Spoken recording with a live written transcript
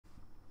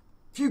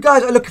If you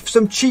guys are looking for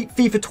some cheap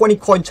FIFA 20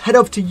 coins, head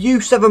over to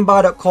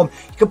u7buy.com.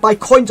 You can buy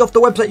coins off the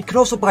website. You can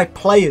also buy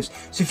players.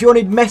 So if you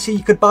wanted Messi,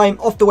 you could buy him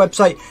off the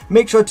website.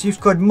 Make sure to use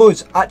code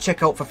MUZZ at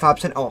checkout for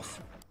 5% off.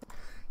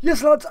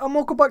 Yes lads, and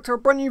welcome back to a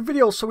brand new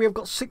video. So we have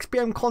got 6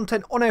 PM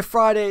content on a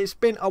Friday. It's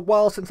been a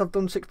while since I've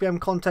done 6 PM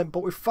content,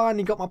 but we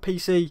finally got my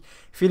PC.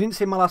 If you didn't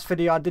see my last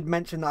video, I did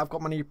mention that I've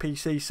got my new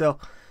PC. So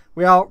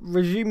we are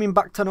resuming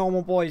back to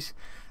normal, boys.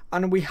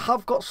 And we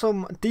have got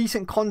some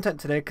decent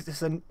content today because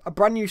it's a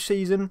brand new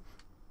season.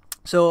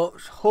 So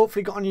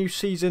hopefully got a new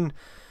season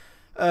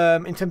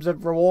in terms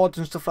of rewards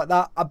and stuff like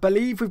that. I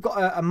believe we've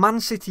got a Man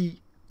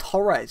City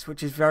Torres,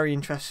 which is very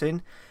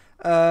interesting.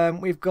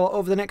 We've got,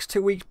 over the next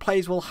 2 weeks,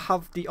 players will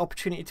have the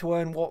opportunity to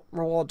earn what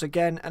rewards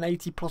again? An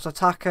 80+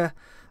 attacker,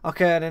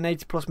 okay, and an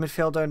 80+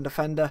 midfielder and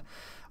defender.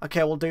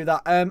 Okay, we'll do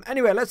that.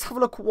 Anyway, let's have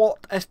a look at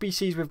what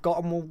SBCs we've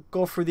got, and we'll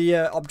go through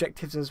the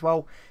objectives as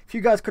well. If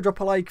you guys could drop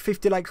a like,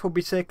 50 likes would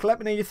be sick. Let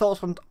me know your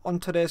thoughts on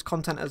today's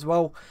content as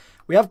well.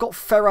 We have got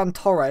Ferran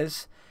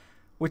Torres,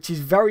 which is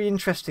very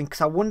interesting because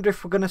I wonder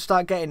if we're going to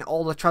start getting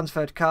all the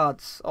transferred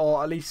cards,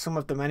 or at least some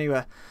of them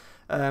anyway.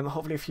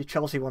 Hopefully a few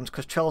Chelsea ones,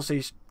 because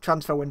Chelsea's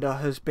transfer window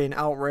has been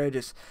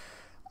outrageous.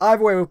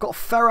 Either way, we've got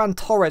Ferran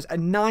Torres, a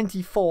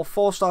 94,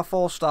 4-star,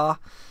 4-star,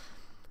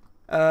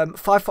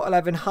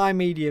 5'11", high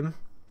medium.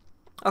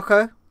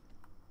 Okay,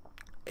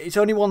 it's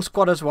only one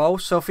squad as well,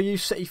 so for you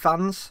City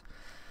fans,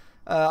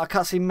 I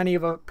can't see many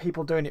other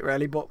people doing it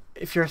really, but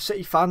if you're a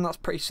City fan, that's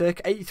pretty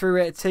sick. 83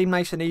 rated team,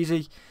 nice and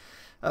easy.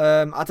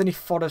 I don't know if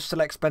fodder's still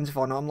expensive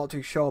or not, I'm not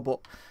too sure, but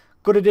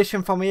good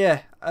addition from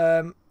here.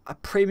 A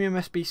premium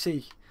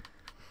SBC.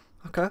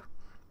 Okay.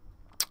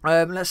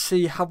 Let's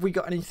see, have we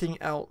got anything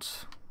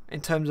else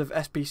in terms of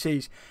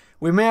SBCs?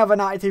 We may have a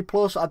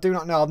 92+, I do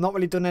not know. I've not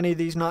really done any of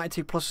these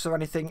 92+ or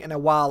anything in a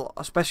while,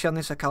 especially on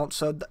this account,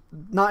 so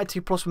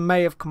 92+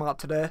 may have come out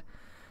today. I'm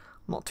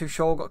not too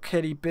sure. We've got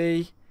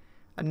KDB,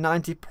 a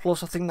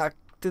 90+, I think that,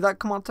 did that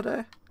come out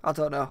today? I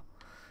don't know.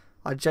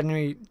 I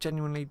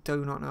genuinely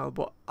do not know.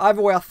 But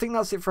either way, I think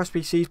that's it for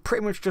SBCs.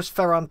 Pretty much just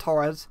Ferran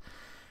Torres.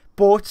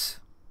 But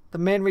the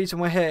main reason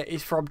we're here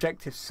is for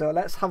objectives. So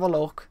let's have a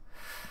look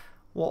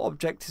what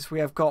objectives we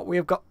have got. We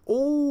have got,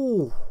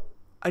 oh,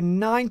 a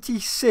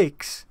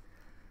 96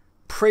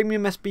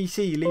 premium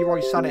SBC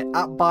Leroy Sané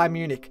at Bayern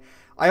Munich.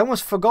 I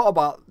almost forgot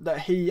about that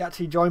he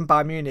actually joined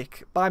Bayern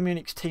Munich. Bayern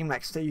Munich's team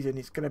next season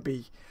is going to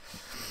be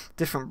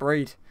different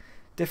breed.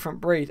 Different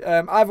breed.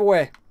 Either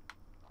way.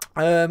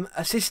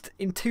 Assist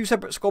in 2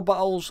 separate squad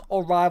battles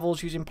or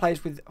rivals using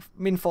players with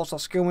min 4-star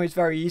skill moves,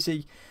 very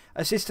easy.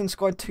 Assist and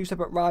score in 2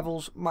 separate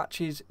rivals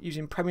matches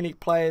using Premier League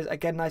players,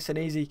 again nice and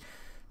easy.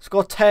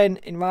 Score 10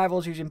 in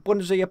rivals using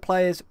Bundesliga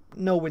players,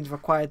 no wins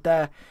required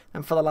there.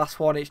 And for the last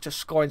one, it's just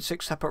scoring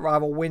 6 separate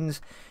rival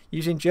wins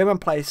using German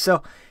players.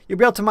 So you'll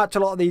be able to match a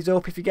lot of these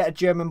up. If you get a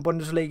German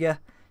Bundesliga,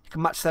 you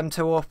can match them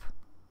 2 up.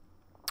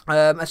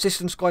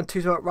 Assist and score in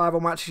 2 separate rival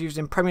matches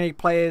using Premier League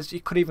players.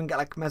 You could even get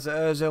like Mesut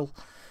Ozil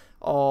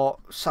or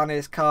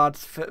Sané's card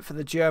for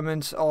the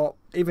Germans, or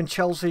even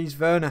Chelsea's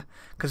Werner,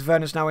 because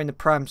Werner's now in the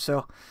Prem,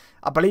 so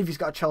I believe he's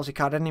got a Chelsea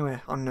card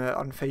anyway on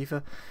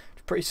FIFA.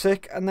 It's pretty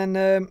sick. And then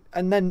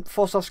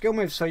 4-star skill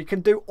moves, so you can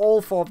do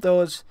all 4 of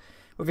those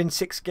within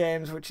 6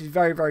 games, which is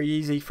very, very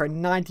easy. For a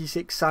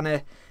 96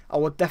 Sané, I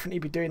would definitely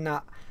be doing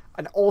that.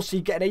 And also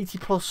you get an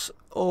 80+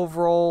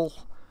 overall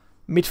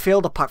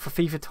midfielder pack for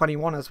FIFA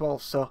 21 as well,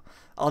 so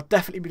I'll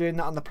definitely be doing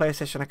that on the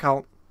PlayStation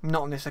account.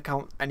 Not on this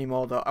account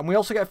anymore though. And we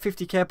also get a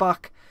 50k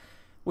pack,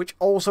 which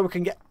also we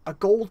can get a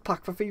gold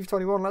pack for FIFA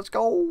 21. Let's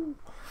go!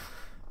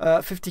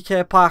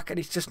 50k pack, and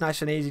it's just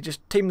nice and easy.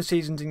 Just team the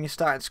seasons in your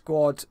starting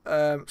squad,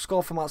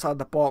 score from outside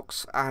the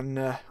box,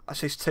 and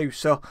assist 2.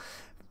 So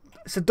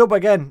it's a dub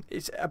again.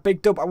 It's a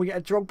big dub, and we get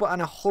a Drogba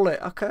and a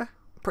Hullet. Okay,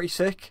 pretty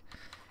sick.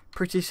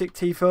 Pretty sick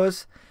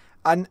tifos.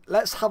 And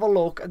let's have a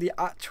look at the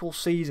actual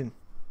season.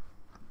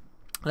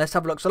 Let's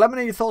have a look. So let me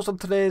know your thoughts on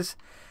today's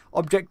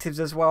objectives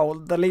as well.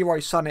 The Leroy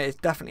Sané is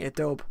definitely a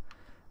dub.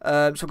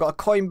 So we've got a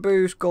coin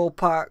boost, gold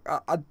pack.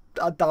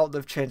 I doubt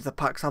they've changed the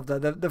packs, have they?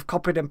 They've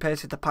copied and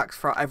pasted the packs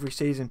for every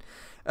season.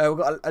 We've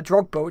got a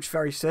Drogba, which is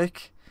very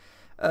sick.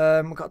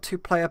 We've got a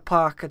 2-player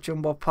pack, a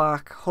jumbo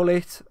pack,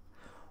 Hullet.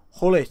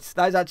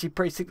 That is actually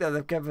pretty sick that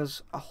they've given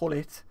us a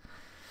Hullet.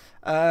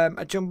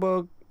 A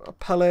jumbo, a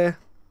Pele,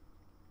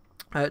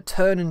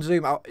 turn and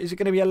zoom. Is it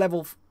going to be a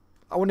level?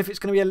 I wonder if it's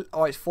going to be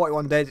oh, it's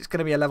 41 days. It's going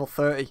to be a level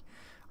 30.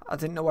 I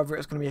didn't know whether it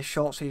was going to be a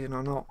short season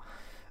or not.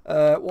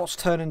 What's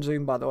turn and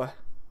zoom, by the way?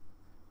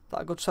 Is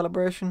that a good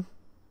celebration?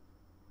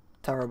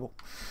 Terrible.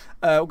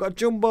 We've got a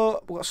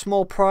jumbo. We've got a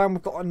small prime.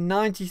 We've got a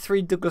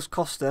 93 Douglas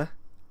Costa.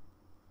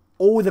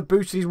 Oh, the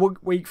boosted his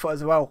weak foot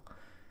as well.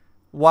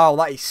 Wow,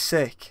 that is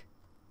sick.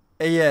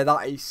 Yeah,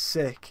 that is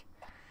sick.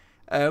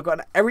 We've got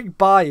an Eric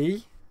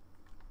Bailly.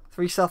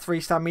 3-star,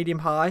 3-star, medium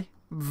high.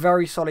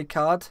 Very solid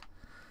card.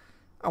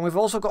 And we've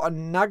also got a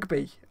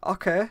Nagby.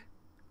 Okay.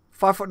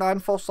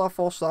 5'9", 4-star,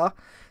 4-star.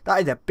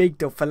 That is a big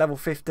dub for level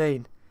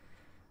 15.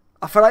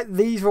 I feel like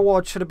these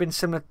rewards should have been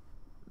similar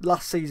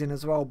last season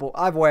as well. But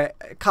either way,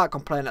 can't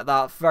complain at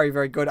that. Very,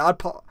 very good. I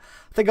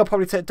think I'll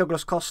probably take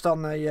Douglas Costa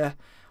on the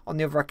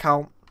other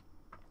account,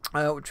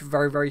 which is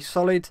very, very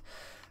solid.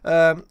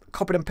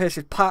 Copied and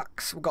pasted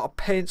packs. We've got a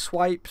paint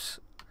swipes,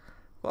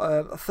 got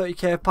a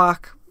 30k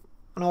pack,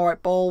 an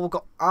alright ball. We've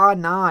got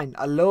R9,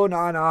 a lone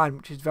R9,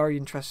 which is very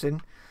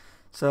interesting.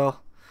 So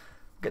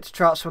get to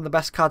try out some of the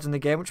best cards in the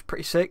game, which is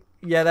pretty sick.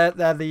 Yeah,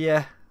 they're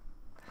the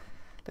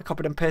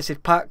copied and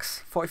pasted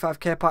packs.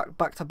 45k pack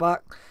back to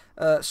back.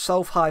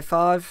 Self high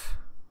five.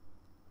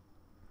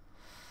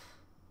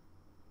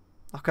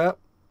 Okay. And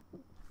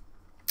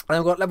then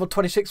we've got level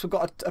 26. We've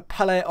got a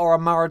Pele or a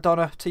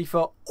Maradona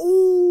Tifo.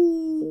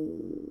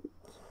 Ooh,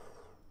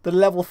 the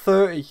level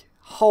 30.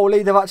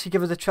 Holy, they've actually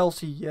given us a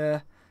Chelsea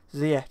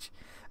ZH.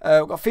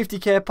 We've got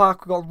 50k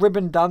pack. We've got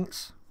Ribbon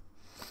Dance.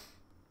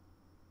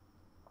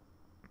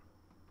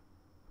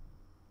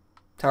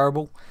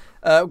 Terrible.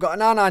 We've got an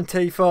R9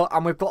 Tifo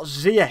and we've got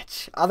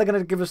ZH. Are they going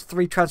to give us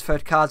 3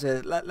 transferred cards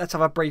here? Let's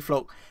have a brief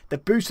look. They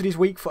boosted his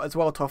weak foot as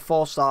well to a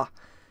 4-star.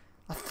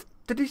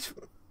 Did his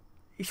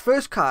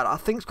first card, I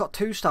think, it's got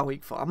 2-star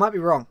weak foot. I might be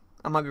wrong.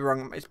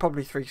 It's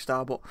probably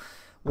 3-star, but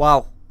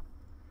wow.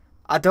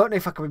 I don't know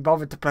if I can be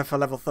bothered to play for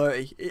level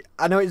 30.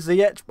 I know it's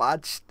ZH,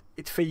 but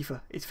it's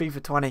FIFA. It's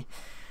FIFA 20.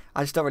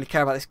 I just don't really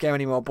care about this game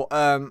anymore. But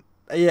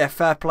yeah,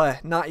 fair play.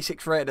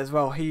 96 rated as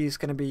well. He's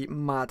going to be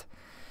mad.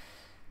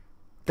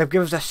 They've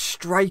given us a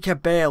striker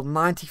Bale,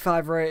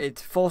 95 rated,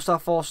 4-star,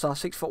 4-star,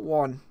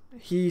 6'1".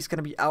 He's going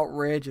to be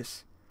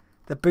outrageous.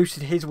 They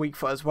boosted his weak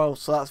foot as well,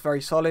 so that's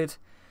very solid.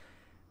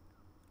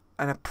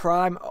 And a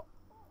prime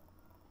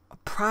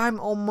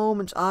or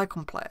moments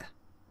icon player.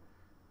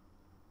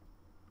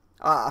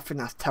 I think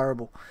that's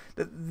terrible.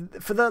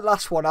 For the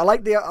last one, I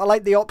like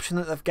the option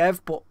that they've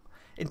gave, but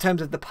in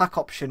terms of the pack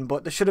option,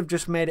 but they should have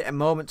just made it a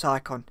moments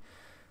icon.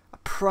 A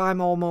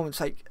prime or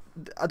moments, like,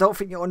 I don't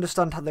think you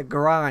understand how the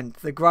grind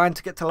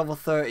to get to level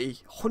 30,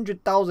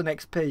 100,000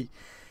 XP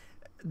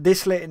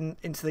this late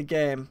into the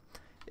game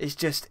is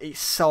just, it's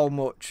so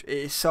much. It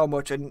is so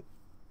much, and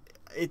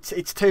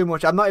it's too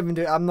much. I'm not even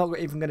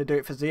going to do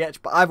it for ZH,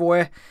 but either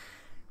way,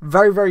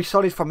 very, very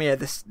solid from here.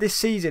 This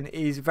season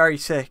is very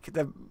sick.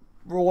 They've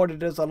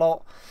rewarded us a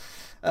lot.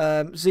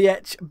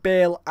 ZH,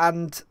 Bale,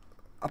 and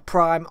a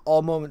prime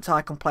or moments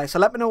icon player. So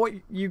let me know what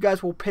you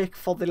guys will pick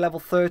for the level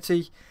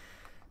 30.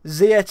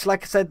 ZH,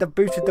 like I said, they've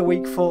boosted the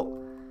weak foot.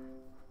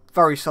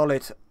 Very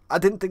solid. I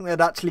didn't think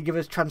they'd actually give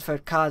us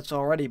transferred cards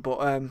already, but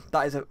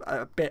that is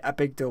a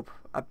big dub.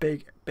 A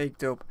big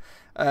dub.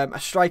 A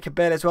striker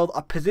Bale as well.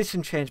 A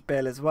position change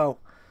Bale as well.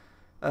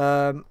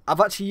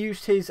 I've actually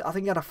used his, I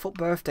think he had a foot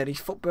birthday, and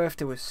his foot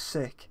birthday was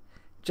sick.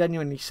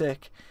 Genuinely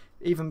sick.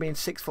 Even being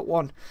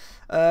 6'1".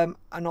 And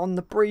on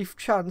the brief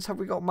chance, have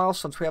we got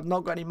milestones? We have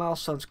not got any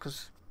milestones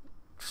because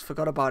just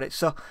forgot about it.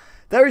 So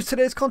there is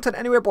today's content.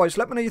 Anyway, boys,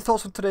 let me know your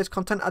thoughts on today's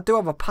content. I do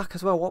have a pack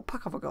as well. What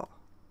pack have I got?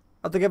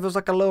 Have they given us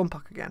like a loan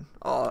pack again?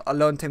 Or a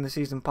loan team of the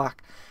season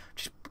pack?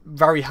 Which is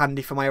very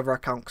handy for my other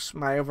account, because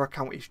my other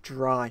account is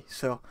dry.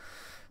 So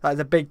that is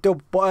a big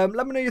dub. But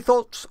let me know your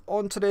thoughts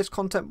on today's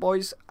content,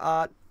 boys.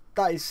 That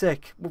is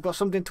sick. We've got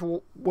something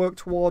to work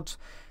towards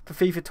for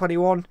FIFA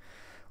 21.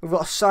 We've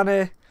got a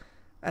Sane,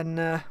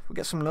 and we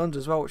get some loans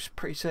as well, which is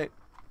pretty sick.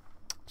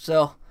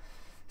 So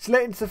it's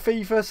late into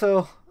FIFA,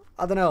 so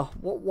I don't know.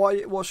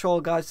 What's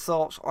your guys'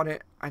 thoughts on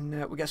it?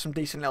 And we get some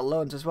decent little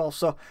loans as well.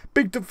 So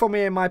big dub for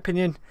me, in my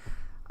opinion.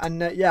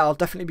 And yeah, I'll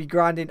definitely be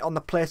grinding on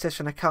the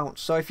PlayStation account.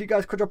 So if you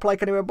guys could drop a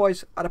like anyway,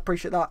 boys, I'd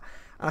appreciate that.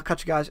 And I'll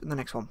catch you guys in the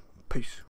next one. Peace.